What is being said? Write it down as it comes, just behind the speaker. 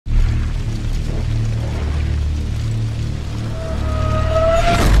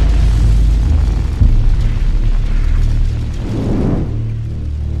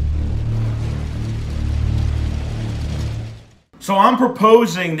So I'm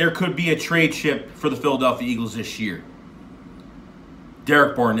proposing there could be a trade chip for the Philadelphia Eagles this year.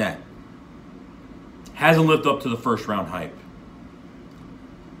 Derek Barnett hasn't lived up to the first-round hype.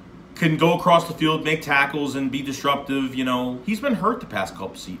 Can go across the field, make tackles, and be disruptive. You know, he's been hurt the past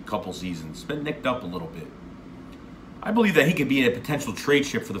couple seasons. Been nicked up a little bit. I believe that he could be a potential trade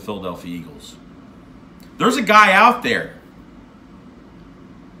chip for the Philadelphia Eagles. There's a guy out there,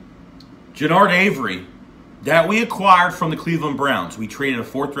 Genard Avery, that we acquired from the Cleveland Browns. We traded a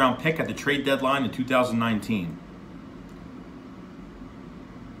 4th-round pick at the trade deadline in 2019.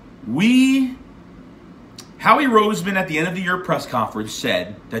 Howie Roseman at the end of the year press conference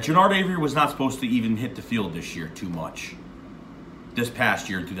said that Genard Avery was not supposed to even hit the field this year too much. This past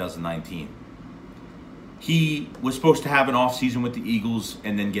year in 2019. He was supposed to have an offseason with the Eagles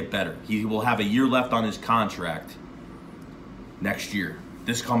and then get better. He will have a year left on his contract next year,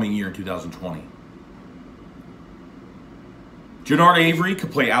 this coming year in 2020. Genard Avery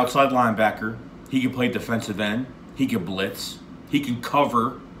could play outside linebacker. He can play defensive end. He can blitz. He can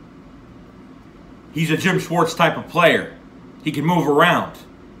cover. He's a Jim Schwartz type of player. He can move around.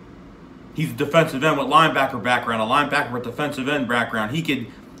 He's a defensive end with linebacker background, a linebacker with defensive end background. He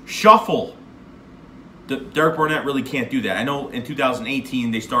can shuffle. Derek Barnett really can't do that. I know in 2018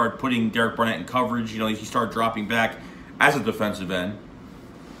 they started putting Derek Barnett in coverage. You know, he started dropping back as a defensive end.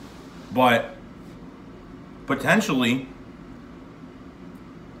 But potentially,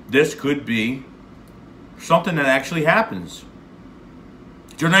 this could be something that actually happens.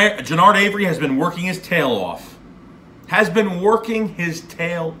 Genard Avery has been working his tail off. Has been working his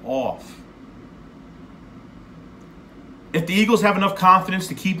tail off. If the Eagles have enough confidence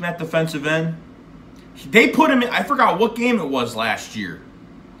to keep him at defensive end, they put him in. I forgot what game it was last year.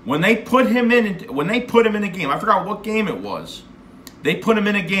 When they put him in a game, I forgot what game it was. They put him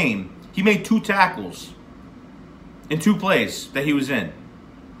in a game. He made 2 tackles in 2 plays that he was in.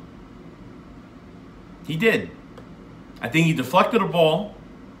 He did. I think he deflected a ball.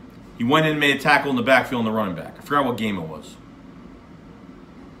 He went in and made a tackle in the backfield on the running back. I forgot what game it was.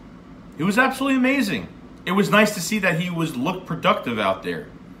 It was absolutely amazing. It was nice to see that he looked productive out there.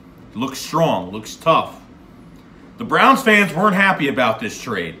 He looks strong, looks tough. The Browns fans weren't happy about this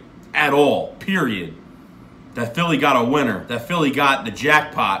trade at all, period. That Philly got a winner. That Philly got the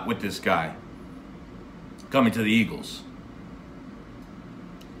jackpot with this guy coming to the Eagles.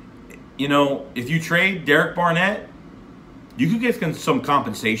 You know, if you trade Derek Barnett, you could get some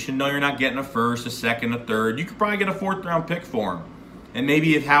compensation. No, you're not getting a 1st, a 2nd, a 3rd. You could probably get a 4th-round pick for him. And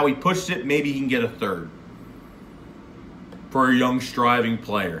maybe if Howie pushes it, maybe he can get a 3rd for a young, striving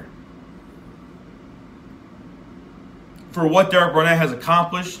player. For what Derek Barnett has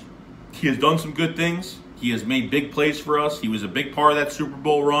accomplished, he has done some good things. He has made big plays for us. He was a big part of that Super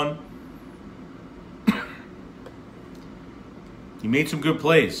Bowl run. He made some good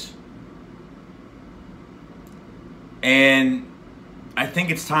plays. And I think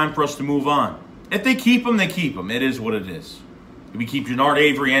it's time for us to move on. If they keep him, they keep him. It is what it is. If we keep Genard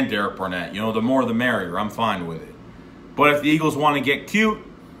Avery and Derek Barnett, you know, the more the merrier. I'm fine with it. But if the Eagles want to get cute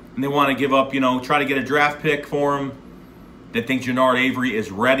and they want to give up, you know, try to get a draft pick for him, they think Genard Avery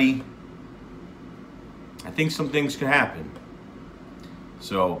is ready, I think some things could happen.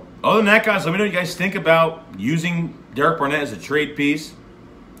 So, other than that, guys, let me know what you guys think about using Derek Barnett as a trade piece.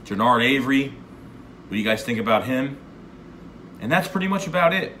 Genard Avery, what do you guys think about him? And that's pretty much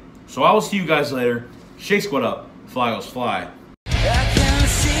about it. So I will see you guys later. Shake Squad up. Fly, Eagles, fly.